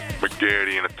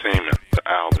Scaredy Entertainment, the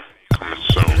album, coming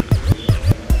soon.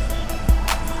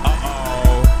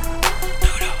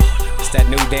 It's that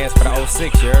new dance for the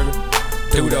 06, you heard me?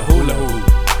 Do the hula hoop.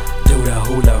 Do the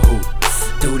hula hoop.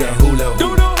 Do the hula hoop.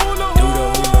 Do the hula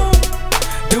hoop.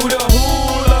 Do the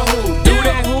hula hoop. Do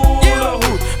the hula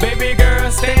hoop. Baby girl,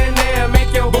 stand there,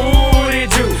 make your booty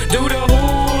juke. Do the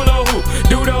hula hoop.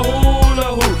 Do the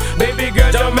hula hoop. Baby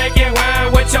girl, don't make it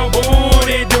whine what your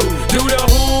booty do. Do the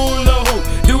hula hoop.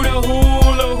 Do the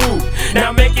hula hoop.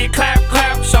 Now make it clap,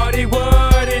 clap, shorty,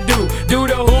 what it do? Do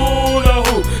the hula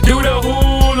hoop. Do the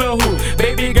hula hoop.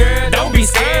 Baby girl, don't be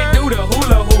scared. Do the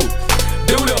hula hoop.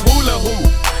 Do the hula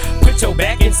hoop. Put your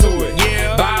back into it.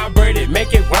 Yeah. Vibrate it,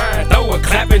 make it whine, throw a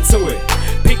clap into it.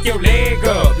 Pick your leg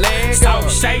up,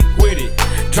 soft shake with it.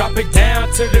 Drop it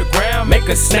down to the ground, make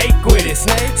a snake with it.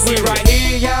 See right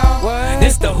here, y'all,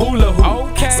 this the hula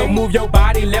hoop. Okay. So move your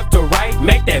body left to right,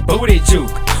 make that booty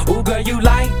juke. Ooh, girl, you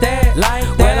like that?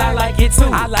 Well, I like it too.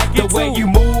 I like the way you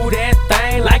move that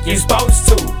thing like you're supposed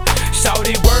to.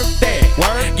 Shorty, work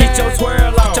that. Get your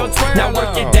twirl on. Now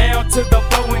work it down to the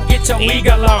floor and get your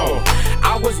eagle on.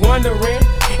 I was wondering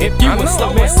if you was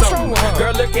slow or something.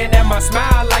 Girl, looking at my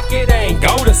smile like it ain't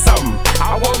go to something.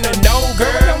 I wanna know,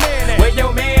 girl, where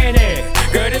your man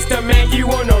at? Girl, this the man you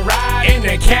wanna ride in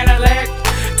the Cadillac.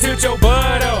 Tilt your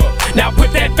butt up, now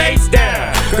put that face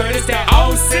down. Girl, it's that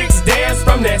 06 dance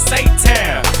from that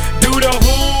Satan. Do the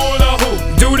hula hoop,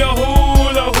 do the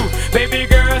hula hoop. Baby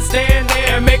girl, stand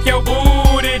there and make your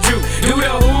booty juke. Do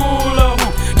the hula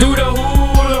hoop, do the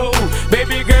hula hoop.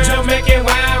 Baby girl, don't make it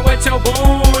whine what your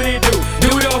booty do.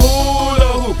 Do the hula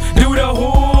hoop, do the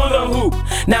hula hoop.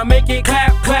 Now make it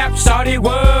clap, clap, shawty,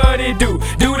 what it do?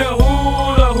 Do the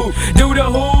hula hoop, do the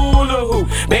hula hoop.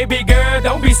 Baby girl,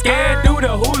 don't be scared, do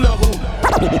the hula hoop.